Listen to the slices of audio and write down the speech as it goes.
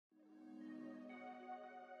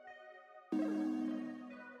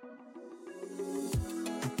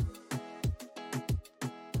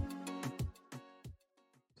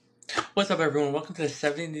What's up, everyone? Welcome to the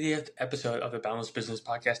 70th episode of the Balanced Business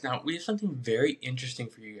Podcast. Now, we have something very interesting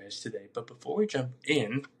for you guys today, but before we jump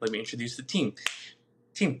in, let me introduce the team.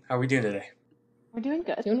 Team, how are we doing today? We're doing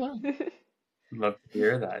good. Doing well. Love to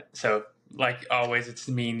hear that. So, like always, it's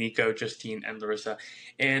me, Nico, Justine, and Larissa.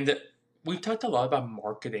 And we've talked a lot about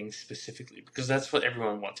marketing specifically because that's what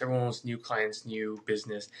everyone wants. Everyone wants new clients, new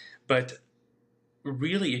business. But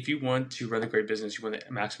really, if you want to run a great business, you want to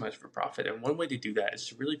maximize for profit. And one way to do that is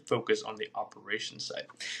to really focus on the operations side.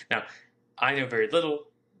 Now, I know very little.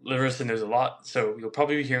 Larissa knows a lot, so you'll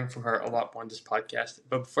probably be hearing from her a lot more on this podcast.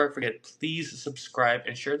 But before I forget, please subscribe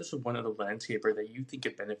and share this with one other landscaper that you think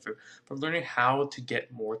could benefit from learning how to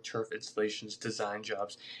get more turf installations, design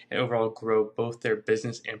jobs, and overall grow both their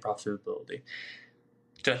business and profitability.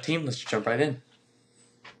 Team, let's jump right in.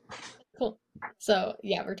 Cool. So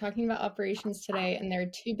yeah, we're talking about operations today, and there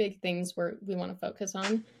are two big things we want to focus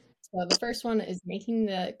on. So the first one is making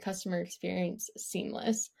the customer experience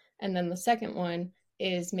seamless, and then the second one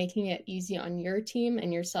is making it easy on your team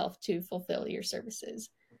and yourself to fulfill your services.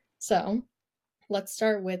 So let's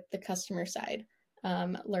start with the customer side.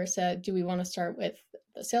 Larissa, do we want to start with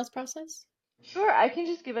the sales process? Sure, I can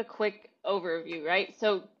just give a quick overview, right?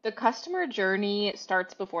 So the customer journey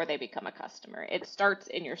starts before they become a customer. It starts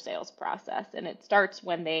in your sales process, and it starts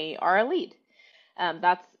when they are a lead.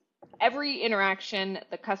 That's every interaction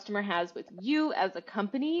the customer has with you as a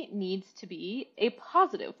company needs to be a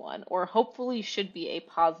positive one, or hopefully should be a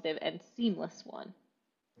positive and seamless one.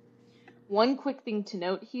 One quick thing to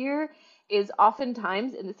note here is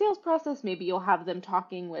oftentimes in the sales process, maybe you'll have them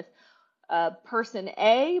talking with person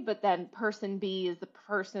A, but then person B is the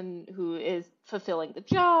person who is fulfilling the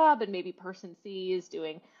job, and maybe person C is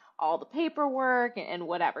doing all the paperwork and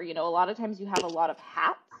whatever. You know, a lot of times you have a lot of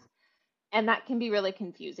hats, and that can be really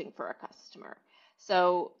confusing for a customer.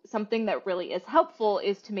 So something that really is helpful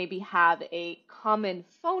is to maybe have a common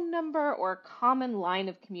phone number or a common line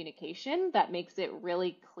of communication that makes it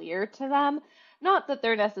really clear to them. Not that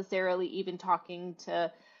they're necessarily even talking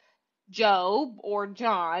to Joe or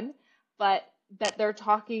John, but that they're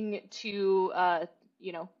talking to,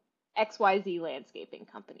 XYZ landscaping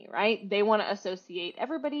company, right? They want to associate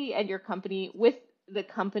everybody and your company with the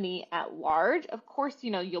company at large. Of course,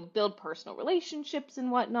 you'll build personal relationships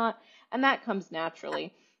and whatnot, and that comes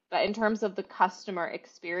naturally. But in terms of the customer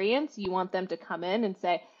experience, you want them to come in and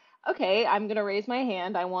say, okay, I'm going to raise my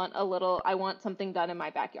hand. I want something done in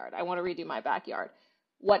my backyard. I want to redo my backyard.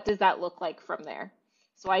 What does that look like from there?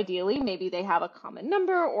 So ideally, maybe they have a common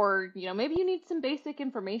number, or, maybe you need some basic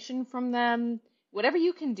information from them. Whatever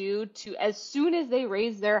you can do to, as soon as they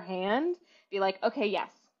raise their hand, be like, okay,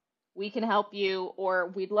 yes, we can help you, or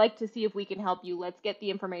we'd like to see if we can help you. Let's get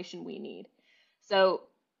the information we need. So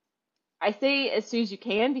I say as soon as you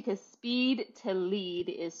can, because speed to lead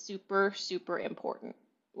is super, super important.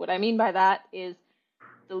 What I mean by that is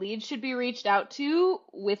the lead should be reached out to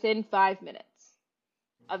within 5 minutes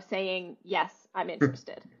of saying, yes, I'm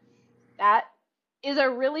interested. That is a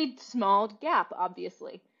really small gap,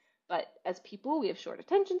 obviously. But as people, we have short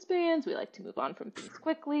attention spans. We like to move on from things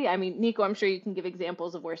quickly. I mean, Nico, I'm sure you can give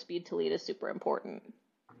examples of where speed to lead is super important.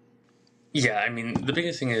 Yeah, I mean, the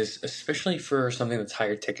biggest thing is, especially for something that's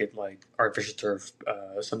higher ticket, like artificial turf,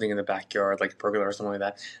 something in the backyard, like a pergola or something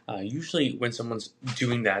like that, usually when someone's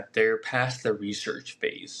doing that, they're past the research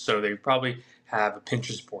phase. So they probably have a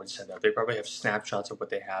Pinterest board set up. They probably have snapshots of what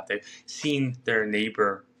they have. They've seen their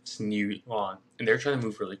neighbor's new lawn, and they're trying to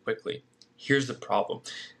move really quickly. Here's the problem.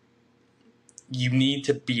 You need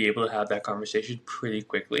to be able to have that conversation pretty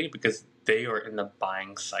quickly because they are in the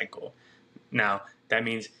buying cycle. Now, that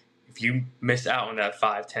means if you miss out on that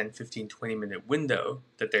 5, 10, 15, 20-minute window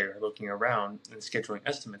that they're looking around and scheduling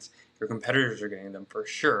estimates, your competitors are getting them for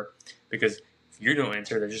sure, because if you don't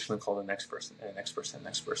answer, they're just going to call the next person and the next person and the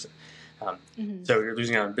next person. So you're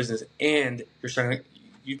losing out on business, and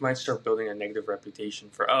you might start building a negative reputation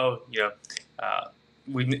for,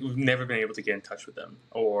 we've never been able to get in touch with them,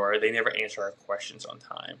 or they never answer our questions on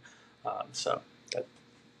time. So that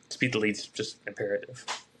speed to lead is just imperative.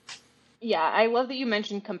 Yeah, I love that you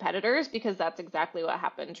mentioned competitors, because that's exactly what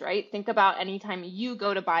happens, right? Think about anytime you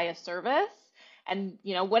go to buy a service and,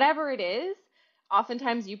 whatever it is,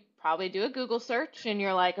 oftentimes you probably do a Google search and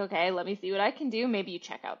you're like, okay, let me see what I can do. Maybe you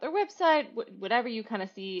check out their website, whatever you kind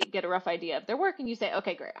of see, get a rough idea of their work, and you say,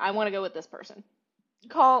 okay, great, I want to go with this person.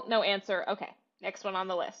 Call, no answer. Okay, next one on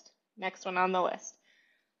the list. Next one on the list.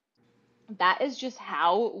 That is just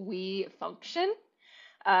how we function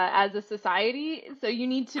as a society. So you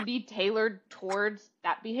need to be tailored towards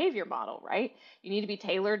that behavior model, right? You need to be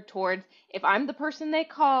tailored towards, if I'm the person they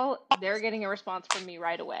call, they're getting a response from me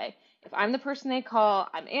right away. If I'm the person they call,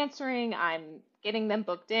 I'm answering, I'm getting them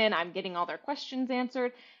booked in, I'm getting all their questions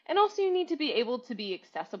answered. And also, you need to be able to be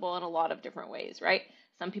accessible in a lot of different ways, right?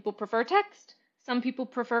 Some people prefer text, some people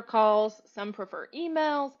prefer calls, some prefer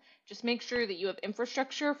emails. Just make sure that you have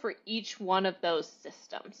infrastructure for each one of those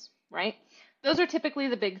systems, right? Those are typically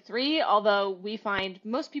the big three, although we find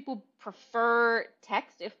most people prefer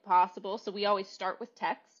text if possible. So we always start with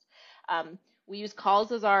text. We use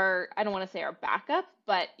calls as our, I don't want to say our backup,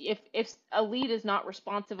 but if a lead is not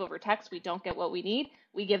responsive over text, we don't get what we need,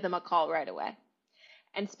 we give them a call right away.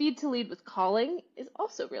 And speed to lead with calling is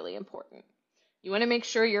also really important. You want to make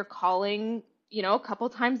sure you're calling, a couple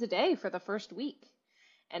times a day for the first week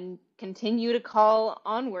and continue to call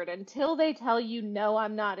onward until they tell you, no,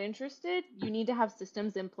 I'm not interested. You need to have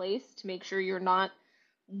systems in place to make sure you're not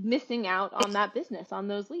missing out on that business, on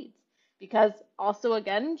those leads. Because also,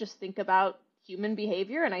 again, just think about human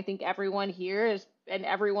behavior. And I think everyone here is, and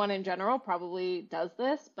everyone in general probably does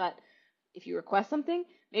this, but if you request something,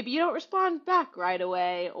 maybe you don't respond back right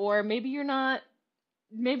away, or maybe you're not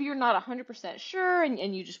 100% sure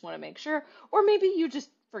and you just want to make sure, or maybe you just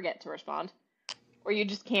forget to respond, or you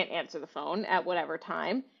just can't answer the phone at whatever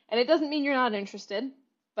time. And it doesn't mean you're not interested,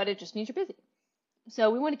 but it just means you're busy.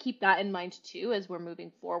 So we want to keep that in mind too as we're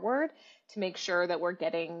moving forward to make sure that we're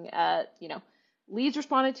getting, leads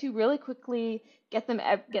responded to really quickly,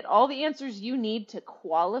 get all the answers you need to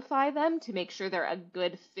qualify them to make sure they're a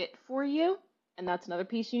good fit for you. And that's another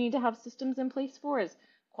piece you need to have systems in place for is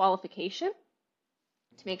qualification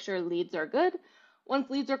to make sure leads are good. Once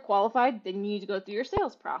leads are qualified, then you need to go through your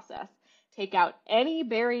sales process. Take out any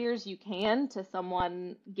barriers you can to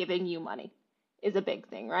someone giving you money is a big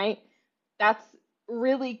thing, right? That's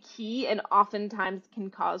really key and oftentimes can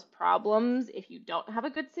cause problems if you don't have a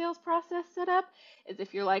good sales process set up, is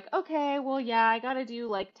if you're like, okay, well, yeah, I got to do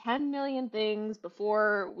like 10 million things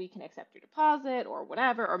before we can accept your deposit or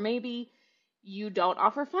whatever, or maybe you don't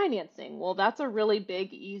offer financing. Well, that's a really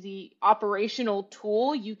big, easy operational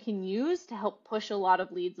tool you can use to help push a lot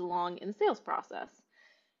of leads along in the sales process.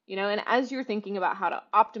 And as you're thinking about how to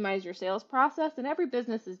optimize your sales process, and every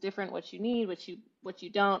business is different, what you need, what you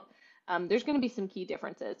don't, there's going to be some key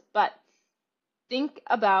differences. But think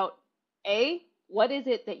about what is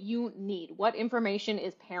it that you need? What information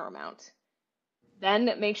is paramount?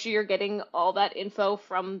 Then make sure you're getting all that info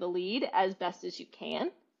from the lead as best as you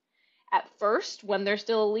can. At first, when they're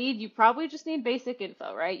still a lead, you probably just need basic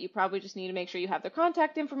info, right? You probably just need to make sure you have their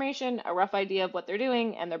contact information, a rough idea of what they're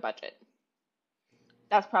doing, and their budget.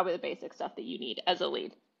 That's probably the basic stuff that you need as a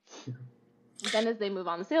lead. Then as they move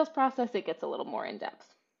on the sales process, it gets a little more in depth.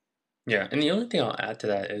 Yeah, and the only thing I'll add to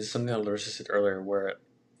that is something that Larissa said earlier, where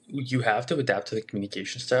you have to adapt to the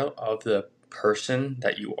communication style of the person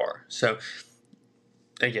that you are. So,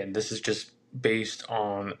 again, this is just based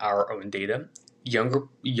on our own data. Younger,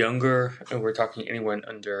 and we're talking anyone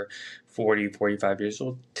under 40, 45 years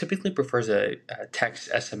old, typically prefers a text,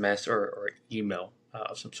 SMS, or email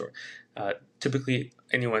of some sort. Typically,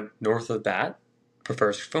 anyone north of that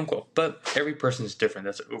prefers phone call, but every person is different.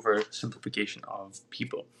 That's an oversimplification of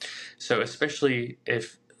people. So especially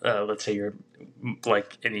if, let's say you're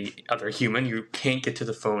like any other human, you can't get to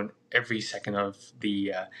the phone every second of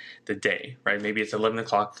the day, right? Maybe it's 11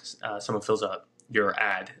 o'clock, someone fills out your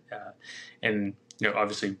ad, and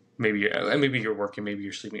obviously maybe you're working, maybe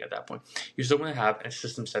you're sleeping at that point. You still want to have a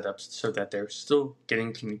system set up so that they're still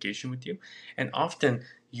getting communication with you, and often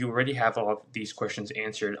you already have all of these questions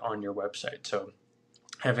answered on your website. So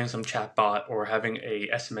having some chatbot or having a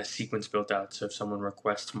SMS sequence built out, so if someone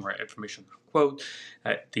requests more information on a quote,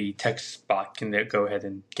 the text bot can then go ahead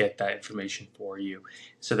and get that information for you,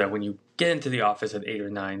 so that when you get into the office at 8 or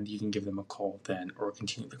 9, you can give them a call then or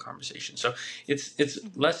continue the conversation. So it's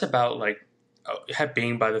less about like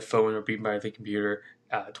being by the phone or being by the computer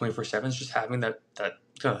 24/7. It's just having that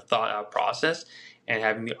kind of thought out process and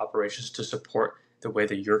having the operations to support the way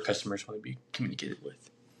that your customers want to be communicated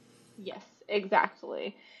with. Yes,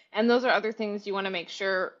 exactly. And those are other things you want to make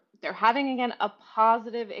sure they're having, again, a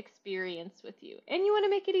positive experience with you. And you want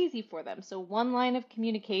to make it easy for them. So one line of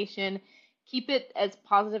communication, keep it as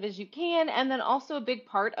positive as you can. And then also a big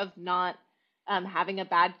part of not having a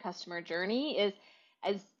bad customer journey is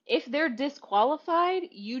as if they're disqualified,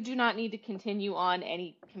 you do not need to continue on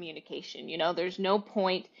any communication. There's no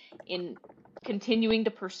point in continuing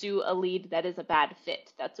to pursue a lead that is a bad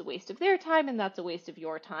fit. That's a waste of their time and that's a waste of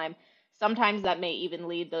your time. Sometimes that may even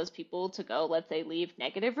lead those people to go, let's say, leave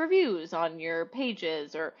negative reviews on your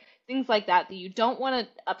pages or things like that, that you don't want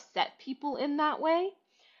to upset people in that way.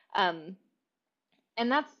 And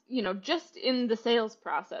that's, just in the sales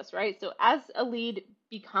process, right? So as a lead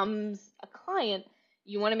becomes a client,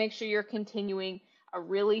 You want to make sure you're continuing a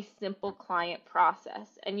really simple client process.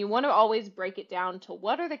 And you want to always break it down to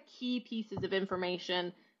what are the key pieces of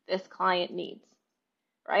information this client needs,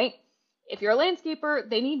 right? If you're a landscaper,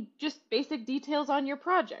 they need just basic details on your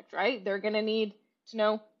project, right? They're going to need to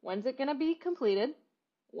know, when's it going to be completed?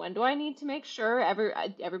 When do I need to make sure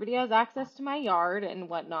everybody has access to my yard and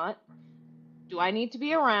whatnot? Do I need to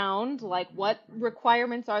be around? Like, what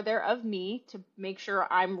requirements are there of me to make sure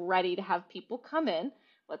I'm ready to have people come in?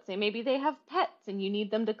 Let's say maybe they have pets and you need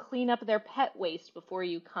them to clean up their pet waste before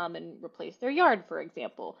you come and replace their yard, for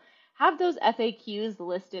example. Have those FAQs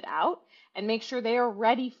listed out and make sure they are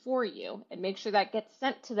ready for you and make sure that gets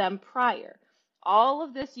sent to them prior. All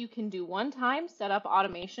of this you can do one time, set up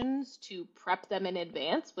automations to prep them in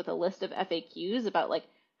advance with a list of FAQs about, like,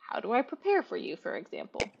 how do I prepare for you, for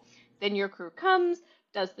example. Then your crew comes,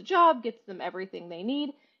 does the job, gets them everything they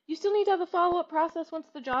need. You still need to have a follow-up process once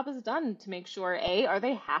the job is done to make sure, A, are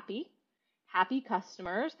they happy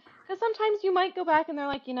customers? Because sometimes you might go back and they're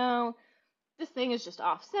like, this thing is just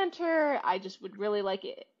off center. I just would really like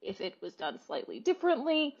it if it was done slightly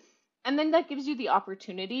differently. And then that gives you the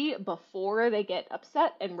opportunity before they get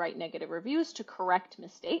upset and write negative reviews to correct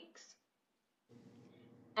mistakes.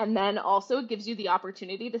 And then also it gives you the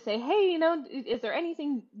opportunity to say, hey, is there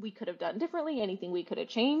anything we could have done differently? Anything we could have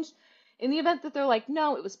changed? In the event that they're like,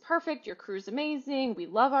 no, it was perfect. Your crew's amazing. We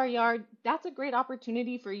love our yard. That's a great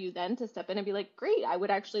opportunity for you then to step in and be like, great, I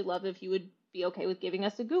would actually love if you would be okay with giving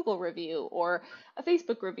us a Google review or a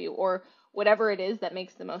Facebook review or whatever it is that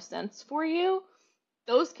makes the most sense for you.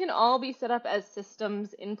 Those can all be set up as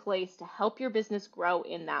systems in place to help your business grow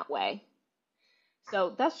in that way.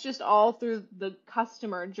 So that's just all through the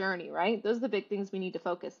customer journey, right? Those are the big things we need to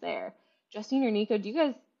focus there. Justine or Nico, do you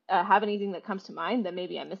guys have anything that comes to mind that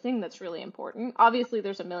maybe I'm missing that's really important? Obviously,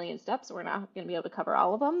 there's a million steps, so we're not going to be able to cover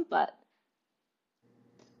all of them, but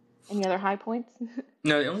any other high points?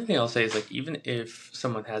 No, the only thing I'll say is, like, even if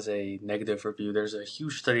someone has a negative review, there's a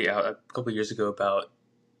huge study out a couple of years ago about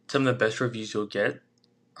some of the best reviews you'll get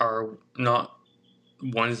are not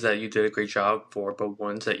ones that you did a great job for, but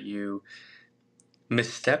ones that you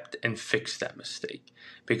misstepped and fixed that mistake.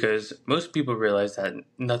 Because most people realize that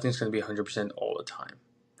nothing's going to be 100% all the time,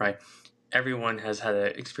 right? Everyone has had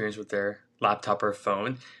an experience with their laptop or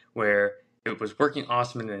phone where it was working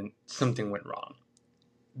awesome and then something went wrong.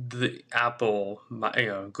 The Apple,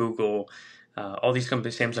 Google, all these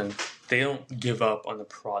companies, Samsung, they don't give up on the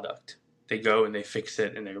product. They go and they fix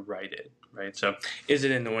it and they write it, right? So is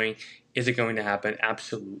it annoying? Is it going to happen?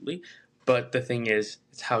 Absolutely. But the thing is,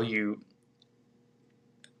 it's how you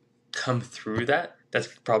come through that. That's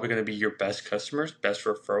probably going to be your best customers, best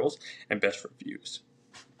referrals, and best reviews.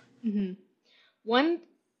 Mm-hmm. One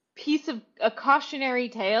piece of a cautionary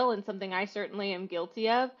tale, and something I certainly am guilty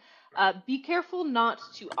of, be careful not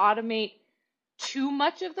to automate too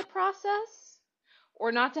much of the process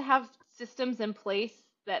or not to have systems in place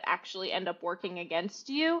that actually end up working against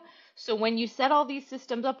you. So when you set all these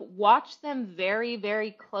systems up, watch them very,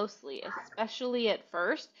 very closely, especially at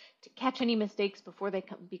first, to catch any mistakes before they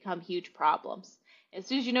become huge problems. As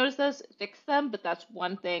soon as you notice those, fix them. But that's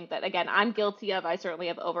one thing that, again, I'm guilty of. I certainly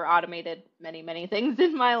have over-automated many, many things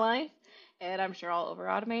in my life, and I'm sure I'll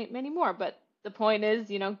over-automate many more. But the point is,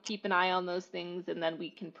 keep an eye on those things, and then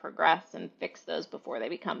we can progress and fix those before they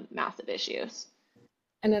become massive issues.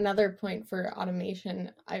 And another point for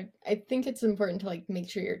automation, I think it's important to, like, make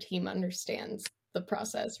sure your team understands the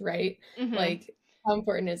process, right? Mm-hmm. Like, how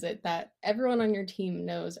important is it that everyone on your team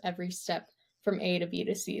knows every step from A to B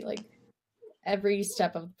to C, like every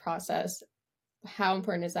step of the process? How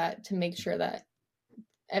important is that to make sure that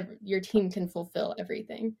your team can fulfill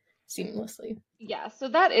everything seamlessly? Yeah, so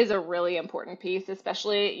that is a really important piece,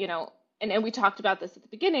 especially, and we talked about this at the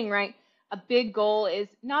beginning, right? A big goal is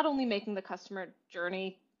not only making the customer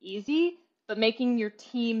journey easy, but making your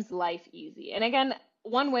team's life easy. And again,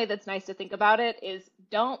 one way that's nice to think about it is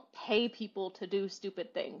don't pay people to do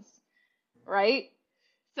stupid things, right?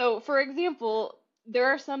 So, for example, there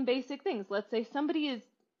are some basic things. Let's say somebody is,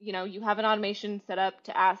 you have an automation set up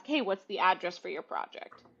to ask, hey, what's the address for your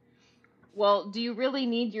project? Well, do you really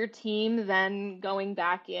need your team then going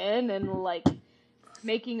back in and, like,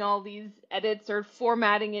 making all these edits or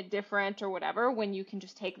formatting it different or whatever when you can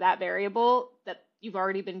just take that variable that you've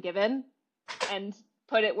already been given and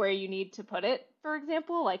put it where you need to put it, for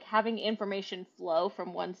example? Like, having information flow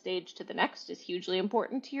from one stage to the next is hugely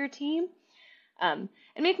important to your team. And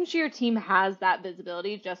making sure your team has that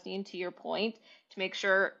visibility, Justine, to your point, to make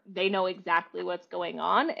sure they know exactly what's going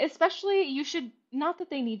on. Especially, you should, not that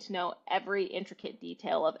they need to know every intricate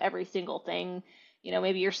detail of every single thing.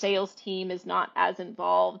 Maybe your sales team is not as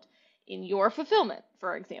involved In your fulfillment,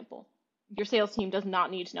 for example, your sales team does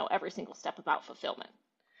not need to know every single step about fulfillment.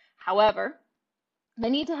 However, they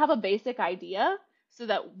need to have a basic idea so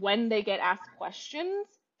that when they get asked questions,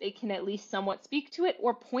 they can at least somewhat speak to it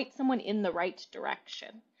or point someone in the right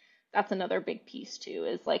direction. That's another big piece too,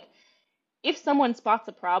 is like if someone spots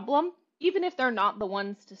a problem, even if they're not the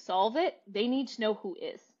ones to solve it, they need to know who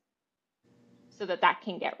is so that that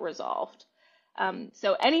can get resolved.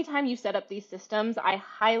 So anytime you set up these systems, I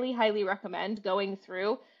highly, highly recommend going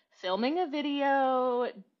through, filming a video,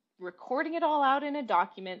 recording it all out in a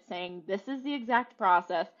document saying, this is the exact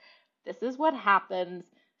process, this is what happens,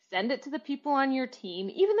 send it to the people on your team,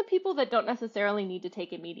 even the people that don't necessarily need to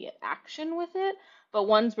take immediate action with it, but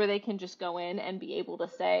ones where they can just go in and be able to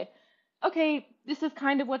say, okay, this is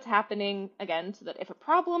kind of what's happening, again, so that if a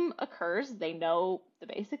problem occurs, they know the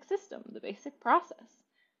basic system, the basic process.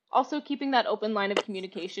 Also, keeping that open line of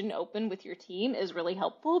communication open with your team is really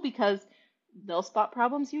helpful because they'll spot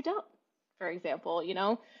problems you don't. For example,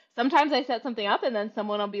 sometimes I set something up and then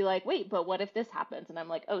someone will be like, wait, but what if this happens? And I'm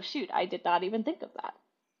like, oh, shoot, I did not even think of that.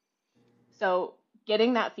 So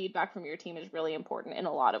getting that feedback from your team is really important in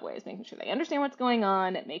a lot of ways, making sure they understand what's going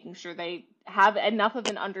on, making sure they have enough of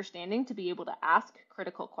an understanding to be able to ask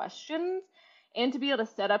critical questions and to be able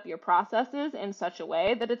to set up your processes in such a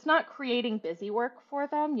way that it's not creating busy work for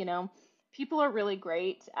them. People are really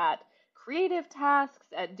great at creative tasks,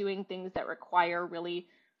 at doing things that require really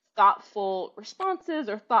thoughtful responses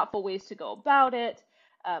or thoughtful ways to go about it,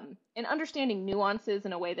 and understanding nuances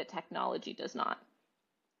in a way that technology does not.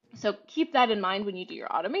 So keep that in mind when you do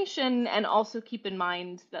your automation, and also keep in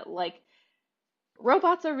mind that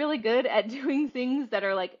robots are really good at doing things that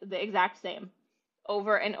are like the exact same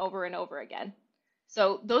over and over and over again.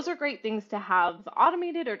 So those are great things to have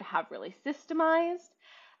automated or to have really systemized.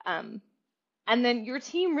 And then your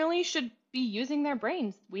team really should be using their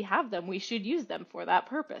brains. We have them. We should use them for that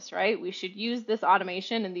purpose, right? We should use this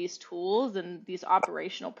automation and these tools and these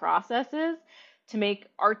operational processes to make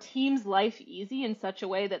our team's life easy in such a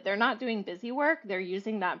way that they're not doing busy work. They're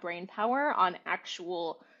using that brain power on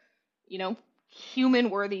actual,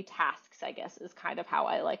 human-worthy tasks, I guess, is kind of how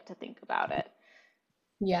I like to think about it.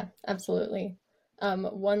 Yeah, absolutely.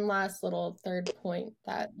 One last little third point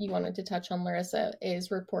that you wanted to touch on, Larissa,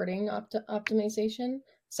 is reporting optimization.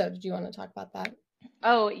 So did you want to talk about that?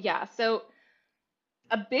 Oh, yeah. So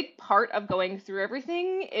a big part of going through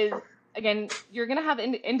everything is, again, you're going to have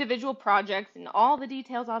individual projects and all the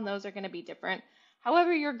details on those are going to be different.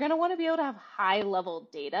 However, you're going to want to be able to have high-level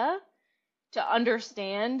data to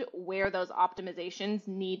understand where those optimizations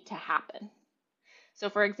need to happen. So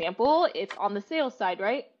for example, it's on the sales side,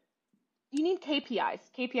 right? You need KPIs,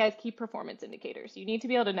 key performance indicators. You need to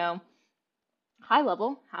be able to know high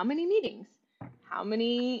level, how many meetings, how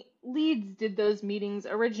many leads did those meetings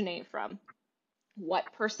originate from? What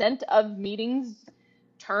 % of meetings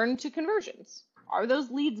turn to conversions? Are those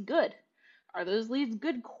leads good? Are those leads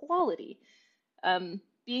good quality?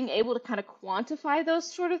 Being able to kind of quantify those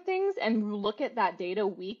sort of things and look at that data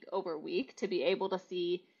week over week to be able to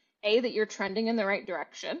see, A, that you're trending in the right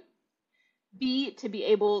direction, B, to be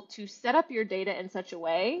able to set up your data in such a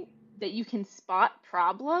way that you can spot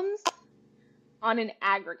problems on an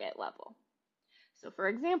aggregate level. So for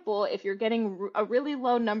example, if you're getting a really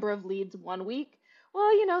low number of leads one week,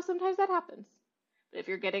 well, sometimes that happens. But if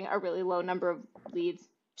you're getting a really low number of leads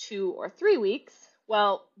 2 or 3 weeks,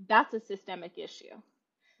 well, that's a systemic issue.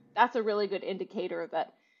 That's a really good indicator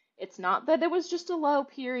that it's not that it was just a low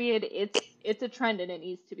period, it's a trend and it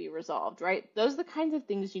needs to be resolved, right? Those are the kinds of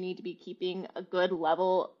things you need to be keeping a good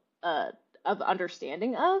level of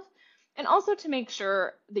understanding of, and also to make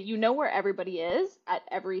sure that you know where everybody is at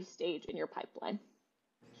every stage in your pipeline.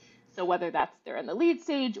 So whether that's they're in the lead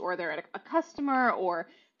stage or they're a customer or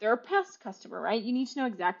they're a past customer, right? You need to know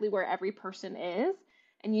exactly where every person is,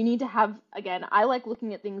 and you need to have, again, I like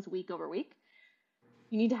looking at things week over week.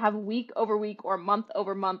 You need to have week over week or month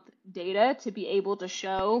over month data to be able to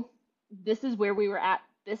show this is where we were at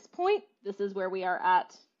this point, this is where we are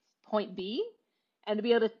at point B, and to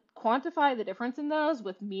be able to quantify the difference in those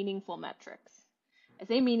with meaningful metrics. I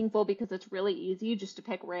say meaningful because it's really easy just to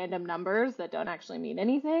pick random numbers that don't actually mean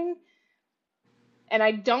anything. And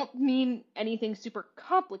I don't mean anything super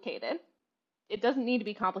complicated. It doesn't need to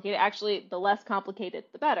be complicated. Actually, the less complicated,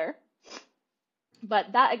 the better.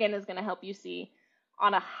 But that, again, is going to help you see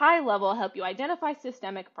on a high level, help you identify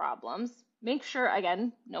systemic problems, make sure,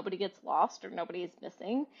 again, nobody gets lost or nobody is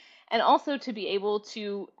missing, and also to be able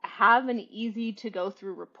to have an easy to go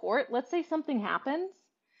through report. Let's say something happens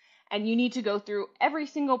and you need to go through every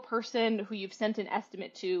single person who you've sent an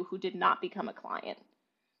estimate to who did not become a client,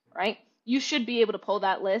 right? You should be able to pull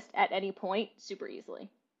that list at any point super easily.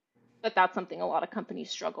 But that's something a lot of companies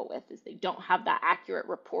struggle with is they don't have that accurate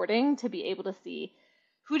reporting to be able to see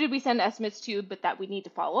who did we send estimates to, but that we need to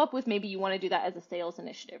follow up with. Maybe you want to do that as a sales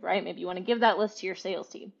initiative, right? Maybe you want to give that list to your sales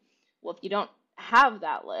team. Well, if you don't have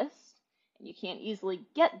that list and you can't easily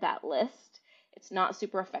get that list, it's not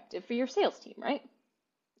super effective for your sales team, right?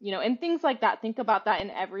 And things like that. Think about that in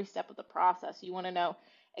every step of the process. You want to know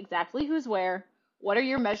exactly who's where, what are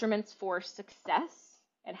your measurements for success,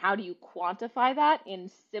 and how do you quantify that in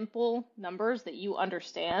simple numbers that you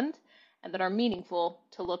understand and that are meaningful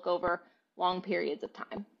to look over long periods of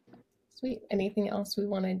time. Sweet. Anything else we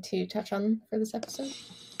wanted to touch on for this episode?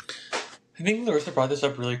 I think Larissa brought this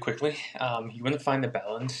up really quickly. You want to find the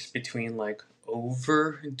balance between like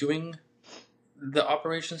overdoing the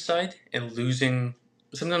operation side and losing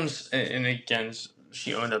sometimes. And again,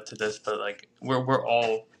 she owned up to this, but like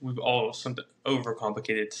we've all something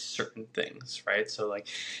overcomplicated certain things, right? So like,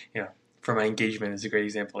 for my engagement is a great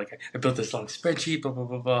example. Like I built this long spreadsheet, blah blah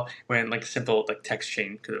blah blah. When like simple like text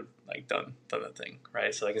chain could have like done that thing,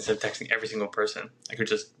 right? So like instead of texting every single person, I could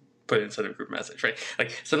just put it inside a group message, right?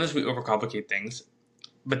 Like sometimes we overcomplicate things,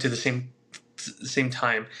 but to the same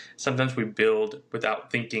time, sometimes we build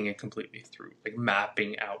without thinking it completely through, like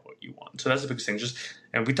mapping out what you want. So that's the biggest thing.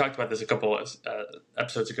 And we talked about this a couple of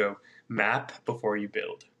episodes ago. Map before you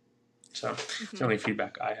build. So it's the only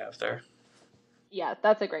feedback I have there. Yeah,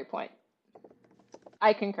 that's a great point.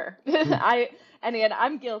 I concur.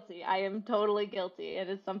 I'm guilty. I am totally guilty. It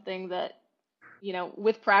is something that,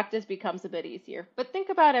 with practice becomes a bit easier. But think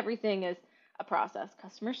about everything as a process.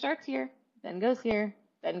 Customer starts here, then goes here,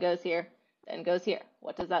 then goes here, then goes here.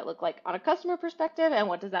 What does that look like on a customer perspective, and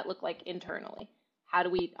what does that look like internally? How do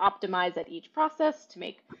we optimize at each process to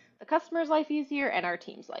make the customer's life easier and our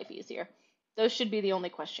team's life easier? Those should be the only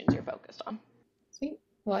questions you're focused on. Sweet.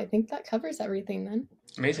 Well, I think that covers everything then.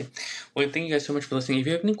 Amazing. Well, thank you guys so much for listening. If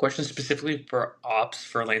you have any questions specifically for ops,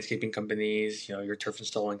 for landscaping companies, your turf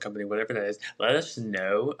installing company, whatever that is, let us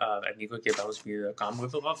know at nico@balancedmedia.com. We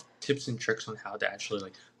have a lot of tips and tricks on how to actually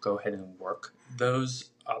like go ahead and work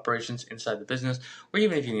those operations inside the business, or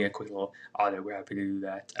even if you need a quick little audit, we're happy to do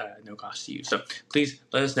that, no cost to you. So please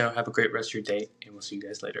let us know. Have a great rest of your day, and we'll see you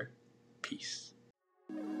guys later. Peace.